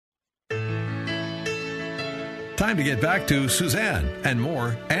Time to get back to Suzanne and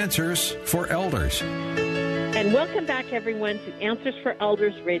more Answers for Elders. And welcome back, everyone, to Answers for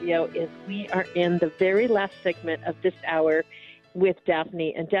Elders Radio. As we are in the very last segment of this hour with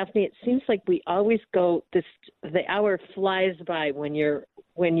Daphne. And Daphne, it seems like we always go the hour flies by when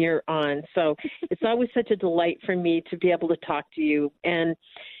you're on. So it's always such a delight for me to be able to talk to you. And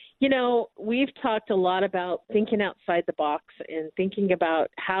you know, we've talked a lot about thinking outside the box and thinking about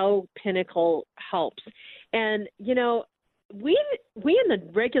how Pinnacle helps. And, you know, we in the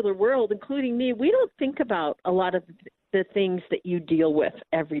regular world, including me, we don't think about a lot of the things that you deal with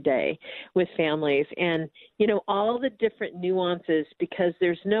every day with families and, you know, all the different nuances, because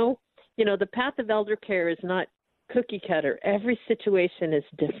there's no, you know, the path of elder care is not cookie cutter. Every situation is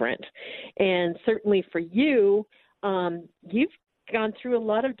different. And certainly for you, you've gone through a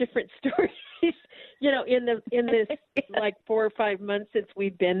lot of different stories, you know, in this like 4 or 5 months since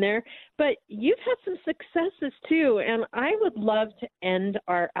we've been there. But you've had some successes too, and I would love to end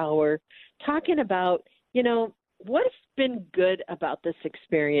our hour talking about, you know, what's been good about this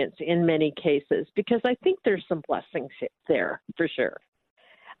experience in many cases, because I think there's some blessings there for sure.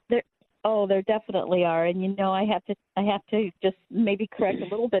 There definitely are, and you know, I have to just maybe correct a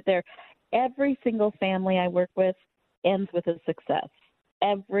little bit there. Every single family I work with ends with a success.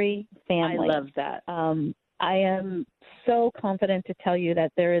 Every family. I love that. I am so confident to tell you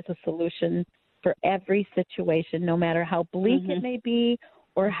that there is a solution for every situation, no matter how bleak it may be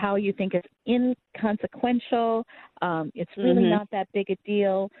or how you think it's inconsequential. It's really not that big a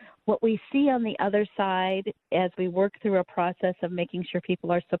deal. What we see on the other side as we work through a process of making sure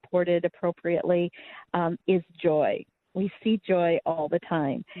people are supported appropriately is joy. We see joy all the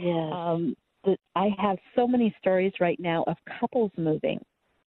time. Yes. I have so many stories right now of couples moving,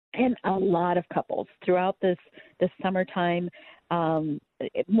 and a lot of couples throughout this summertime,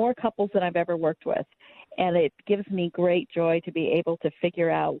 more couples than I've ever worked with. And it gives me great joy to be able to figure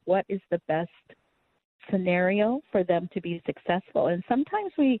out what is the best scenario for them to be successful. And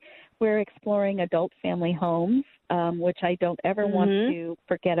sometimes we're exploring adult family homes, which I don't ever want to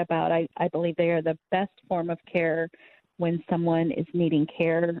forget about. I believe they are the best form of care when someone is needing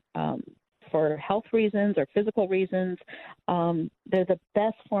care for health reasons or physical reasons. They're the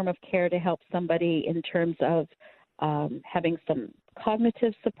best form of care to help somebody in terms of having some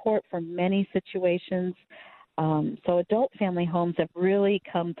cognitive support for many situations. So adult family homes have really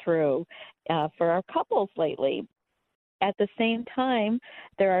come through for our couples lately. At the same time,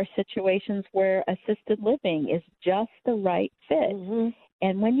 there are situations where assisted living is just the right fit.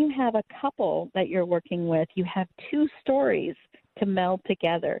 And when you have a couple that you're working with, you have two stories to meld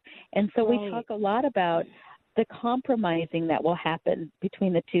together. And so we talk a lot about the compromising that will happen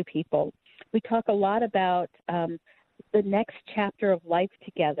between the two people. We talk a lot about the next chapter of life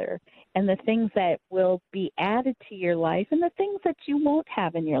together and the things that will be added to your life and the things that you won't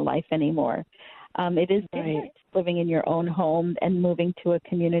have in your life anymore. It is different living in your own home and moving to a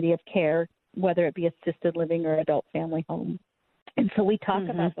community of care, whether it be assisted living or adult family home. And so we talk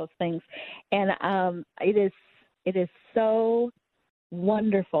about those things. And it is so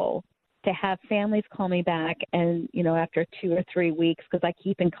wonderful to have families call me back and, you know, after 2 or 3 weeks, because I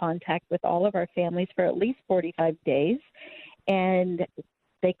keep in contact with all of our families for at least 45 days. And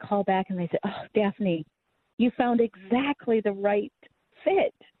they call back and they say, "Oh, Daphne, you found exactly the right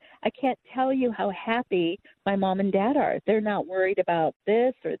fit. I can't tell you how happy my mom and dad are. They're not worried about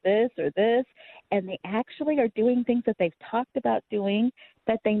this or this or this. And they actually are doing things that they've talked about doing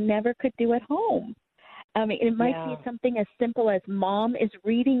that they never could do at home." I mean, it might be something as simple as mom is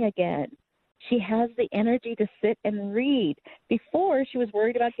reading again. She has the energy to sit and read. Before, she was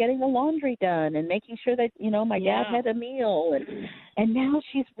worried about getting the laundry done and making sure that, you know, my dad had a meal. And now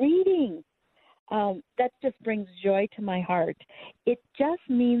she's reading. That just brings joy to my heart. It just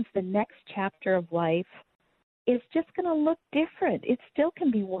means the next chapter of life is just going to look different. It still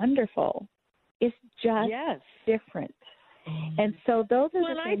can be wonderful. It's just different. And so those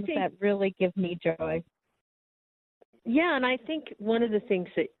are the things that really give me joy. Yeah, and I think one of the things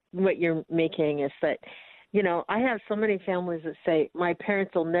that what you're making is that, you know, I have so many families that say, my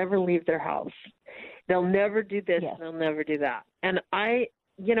parents will never leave their house. They'll never do this, they'll never do that. And I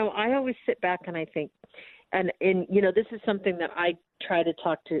always sit back and I think, and you know, this is something that I try to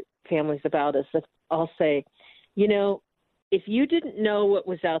talk to families about is that I'll say, you know, if you didn't know what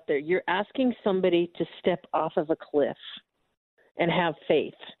was out there, you're asking somebody to step off of a cliff and have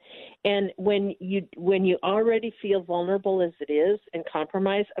faith. And when you already feel vulnerable as it is and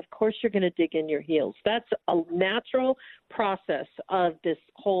compromised, of course you're going to dig in your heels. That's a natural process of this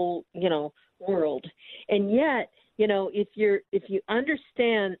whole, you know, world. And yet, you know, if you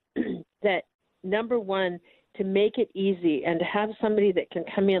understand that, number one, to make it easy and to have somebody that can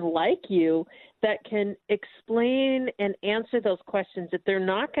come in like you that can explain and answer those questions that they're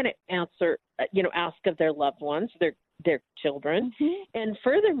not going to answer, ask of their loved ones, their children. And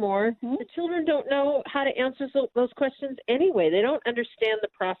furthermore, the children don't know how to answer those questions anyway. They don't understand the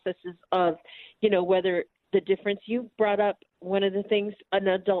processes of, whether the difference you brought up, one of the things, an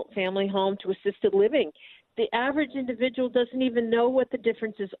adult family home to assisted living. The average individual doesn't even know what the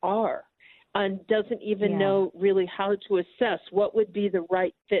differences are and doesn't even know really how to assess what would be the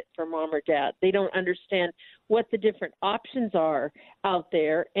right fit for mom or dad. They don't understand what the different options are out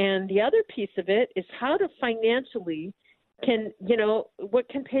there. And the other piece of it is how to financially what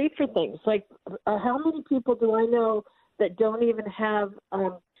can pay for things. Like how many people do I know that don't even have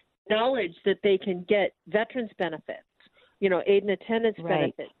knowledge that they can get veterans benefits, aid and attendance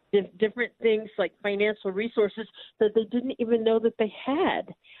benefits, different things like financial resources that they didn't even know that they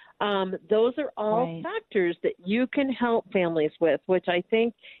had. Those are all factors that you can help families with, which I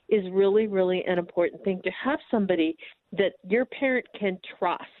think is really, really an important thing, to have somebody that your parent can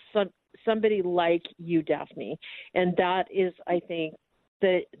trust, somebody like you, Daphne. And that is, I think,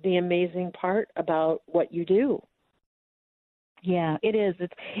 the amazing part about what you do. Yeah, it is.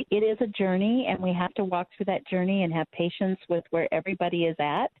 It is a journey, and we have to walk through that journey and have patience with where everybody is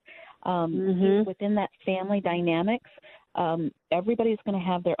at. Within that family dynamics, everybody's going to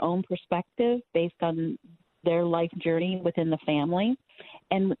have their own perspective based on their life journey within the family,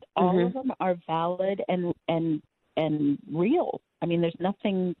 and all of them are valid and real. I mean, there's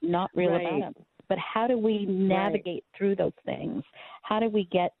nothing not real about them. But how do we navigate through those things? How do we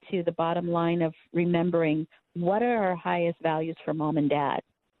get to the bottom line of remembering what are our highest values for mom and dad?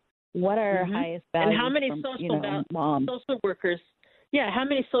 What are our highest values? And how many mom? Social workers? Yeah, how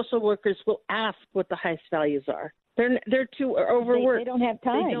many social workers will ask what the highest values are? They're too overworked. They don't have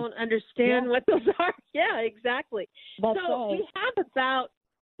time. They don't understand what those are. Yeah, exactly. That's so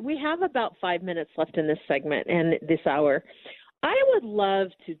we have about 5 minutes left in this segment and this hour. I would love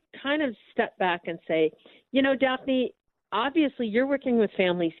to kind of step back and say, Daphne, obviously you're working with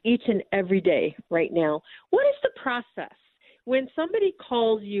families each and every day right now. What is the process? When somebody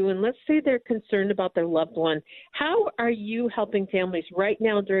calls you and let's say they're concerned about their loved one, how are you helping families right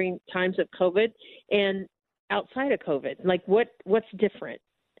now during times of COVID and outside of COVID? Like what's different?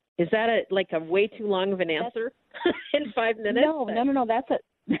 Is that a way too long of an answer in 5 minutes? No.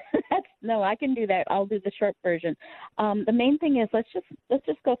 No, I can do that. I'll do the short version. The main thing is let's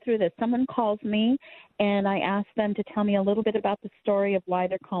just go through this. Someone calls me, and I ask them to tell me a little bit about the story of why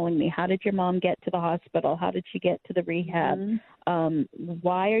they're calling me. How did your mom get to the hospital? How did she get to the rehab?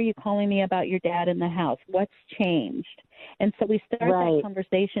 Why are you calling me about your dad in the house? What's changed? And so we start that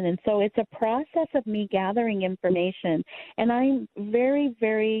conversation. And so it's a process of me gathering information. And I'm very,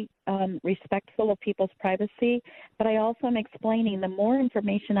 very respectful of people's privacy, but I also am explaining the more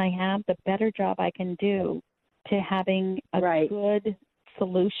information I have, the better job I can do to having a good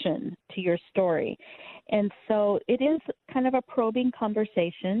solution to your story. And so it is kind of a probing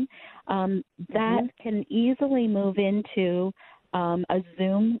conversation that can easily move into a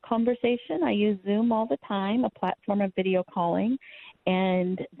Zoom conversation. I use Zoom all the time, a platform of video calling,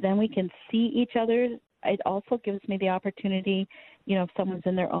 and then we can see each other. It also gives me the opportunity, if someone's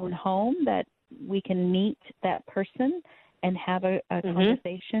in their own home, that we can meet that person and have a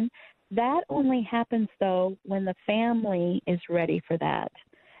conversation. That only happens, though, when the family is ready for that.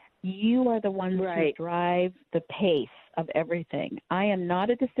 You are the ones who drive the pace of everything. I am not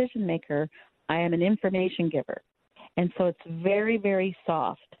a decision maker. I am an information giver. And so it's very, very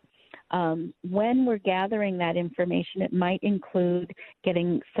soft. When we're gathering that information, it might include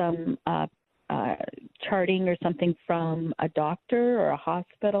getting some charting or something from a doctor or a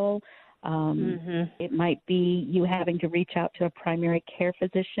hospital. It might be you having to reach out to a primary care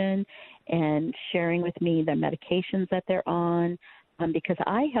physician and sharing with me the medications that they're on, because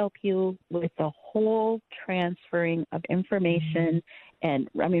I help you with the whole transferring of information, and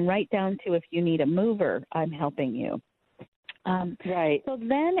right down to if you need a mover, I'm helping you. So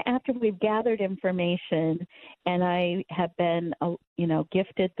then after we've gathered information and I have been,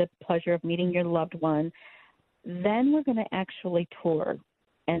 gifted the pleasure of meeting your loved one, then we're going to actually tour,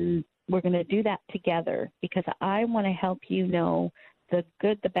 and we're going to do that together because I want to help you know the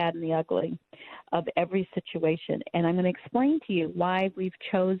good, the bad, and the ugly of every situation. And I'm going to explain to you why we've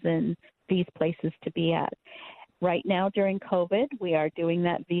chosen these places to be at. Right now during COVID, we are doing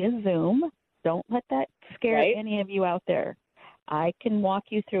that via Zoom. Don't let that scare any of you out there. I can walk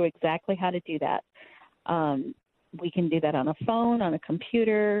you through exactly how to do that. We can do that on a phone, on a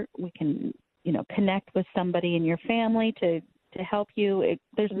computer. We can, connect with somebody in your family to to help you.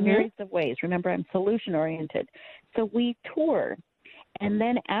 There's myriads of ways. Remember, I'm solution-oriented. So we tour. And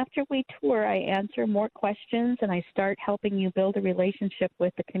then after we tour, I answer more questions, and I start helping you build a relationship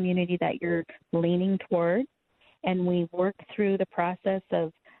with the community that you're leaning toward. And we work through the process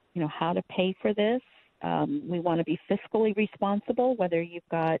of, how to pay for this. We want to be fiscally responsible, whether you've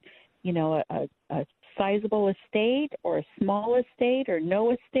got, a sizable estate or a small estate or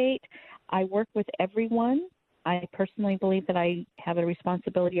no estate. I work with everyone. I personally believe that I have a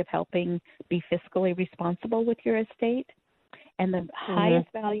responsibility of helping be fiscally responsible with your estate. And the highest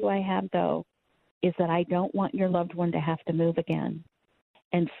value I have, though, is that I don't want your loved one to have to move again.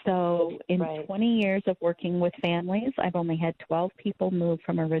 And so in 20 years of working with families, I've only had 12 people move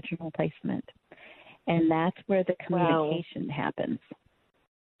from original placement. And that's where the communication happens.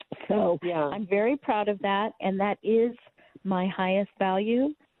 So I'm very proud of that. And that is my highest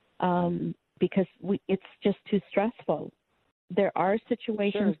value because it's just too stressful. There are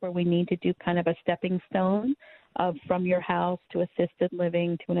situations where we need to do kind of a stepping stone from your house to assisted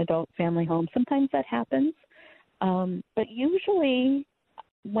living to an adult family home. Sometimes that happens. But usually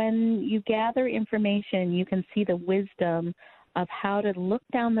when you gather information, you can see the wisdom of how to look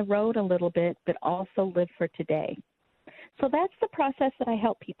down the road a little bit, but also live for today. So that's the process that I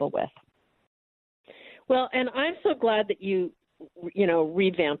help people with. Well, and I'm so glad that you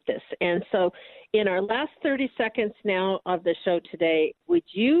revamp this. And so in our last 30 seconds now of the show today, would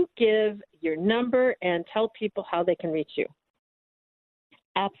you give your number and tell people how they can reach you?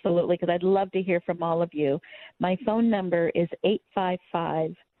 Absolutely, because I'd love to hear from all of you. My phone number is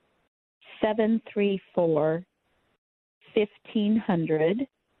 855-734-1500.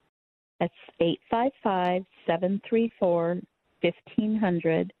 That's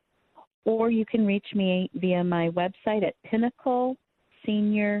 855-734-1500. Or you can reach me via my website at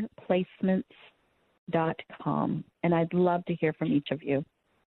pinnacleseniorplacements.com. And I'd love to hear from each of you.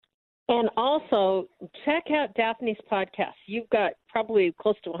 And also, check out Daphne's podcast. You've got probably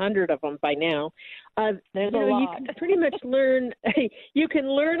close to 100 of them by now. There's a lot. You can pretty much learn. You can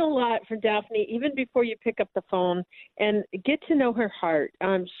learn a lot from Daphne even before you pick up the phone and get to know her heart.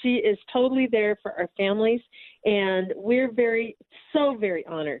 She is totally there for our families, and we're so very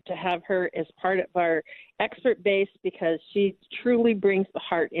honored to have her as part of our expert base because she truly brings the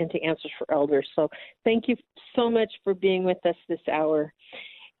heart into Answers for Elders. So thank you so much for being with us this hour.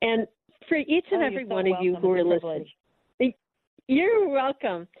 And for each and every one of you who are listening, you're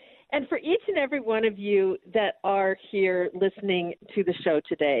welcome. And for each and every one of you that are here listening to the show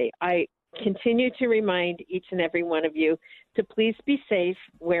today, I continue to remind each and every one of you to please be safe,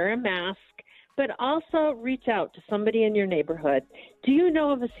 wear a mask, but also reach out to somebody in your neighborhood. Do you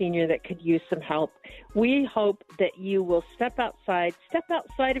know of a senior that could use some help? We hope that you will step outside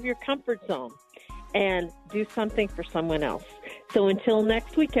of your comfort zone and do something for someone else. So until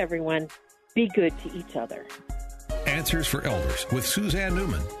next week, everyone, be good to each other. Answers for Elders with Suzanne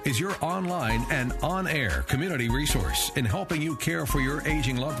Newman is your online and on-air community resource in helping you care for your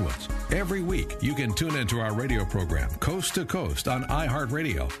aging loved ones. Every week, you can tune into our radio program, Coast to Coast, on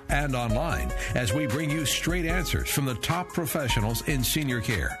iHeartRadio and online as we bring you straight answers from the top professionals in senior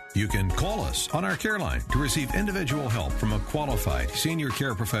care. You can call us on our care line to receive individual help from a qualified senior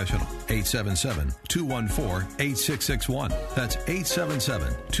care professional. 877-214-8661. That's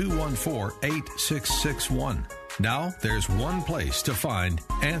 877-214-8661. Now, there's one place to find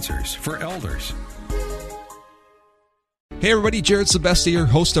Answers for Elders. Hey everybody, Jared Sebestier,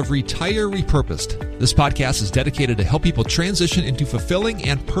 host of Retire Repurposed. This podcast is dedicated to help people transition into fulfilling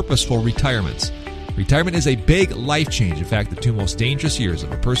and purposeful retirements. Retirement is a big life change. In fact, the two most dangerous years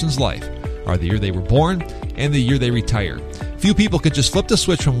of a person's life are the year they were born and the year they retire. Few people could just flip the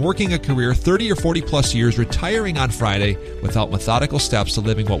switch from working a career 30 or 40 plus years, retiring on Friday without methodical steps to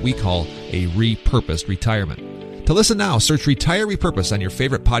living what we call a repurposed retirement. To listen now, search Retire Repurposed on your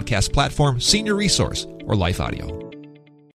favorite podcast platform, Senior Resource, or Life Audio.